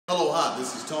Hello, hi,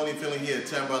 this is Tony Finley here at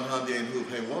Tameron Hyundai in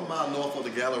Hoover. Hey, 1 mile north of the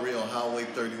Galleria on Highway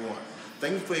 31.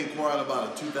 Thank you for inquiring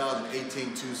about a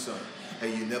 2018 Tucson.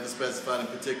 Hey, you never specified a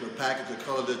particular package or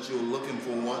color that you were looking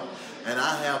for one, and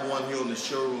I have one here on the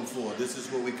showroom floor. This is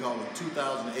what we call a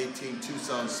 2018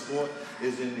 Tucson Sport.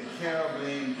 It's in the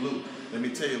Carabine blue. Let me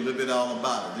tell you a little bit all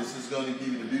about it. This is going to give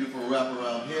you the beautiful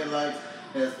wraparound headlights,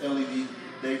 has LED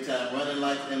daytime running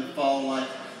lights and fog lights.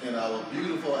 And our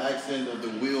beautiful accent of the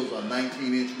wheels are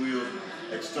 19-inch wheels,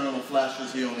 external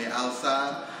flashers here on the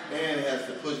outside, and it has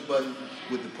the push button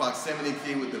with the proximity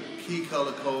key with the key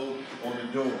color code on the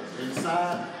door.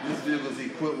 Inside, this vehicle is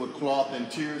equipped with cloth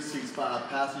interior, seats 5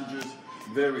 passengers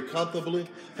very comfortably,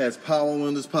 has power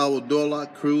windows, power door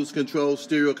lock, cruise control,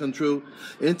 stereo control,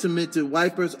 intermittent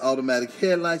wipers, automatic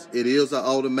headlights. It is an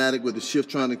automatic with a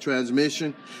Shiftronic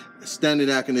transmission, standard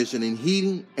air conditioning,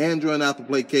 heating, Android and Apple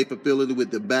Play capability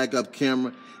with the backup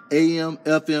camera, AM,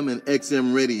 FM, and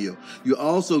XM radio. You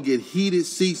also get heated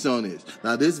seats on this.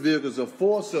 Now this vehicle is a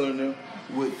 4-cylinder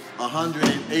with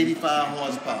 185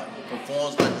 horsepower. It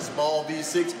performs like a small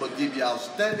V6 but give you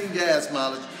outstanding gas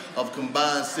mileage of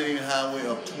combined city and highway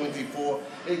of 24.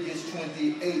 It gets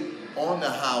 28 on the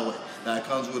highway. Now it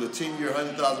comes with a 10-year,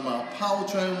 100,000-mile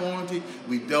powertrain warranty.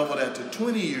 We double that to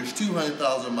 20 years,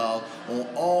 200,000 miles on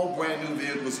all brand new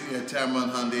vehicles here at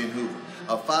Tameron Hyundai in Hoover.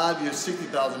 A 5-year,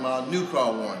 60,000-mile new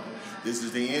car warranty. This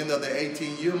is the end of the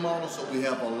 18-year model, so we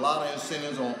have a lot of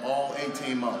incentives on all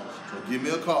 18 models. So give me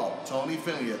a call, Tony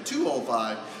Finley, at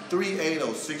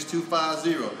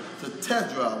 205-380-6250 to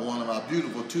test drive one of our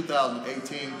beautiful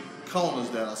 2018 Konas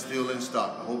that are still in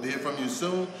stock. I hope to hear from you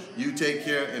soon. You take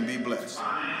care and be blessed.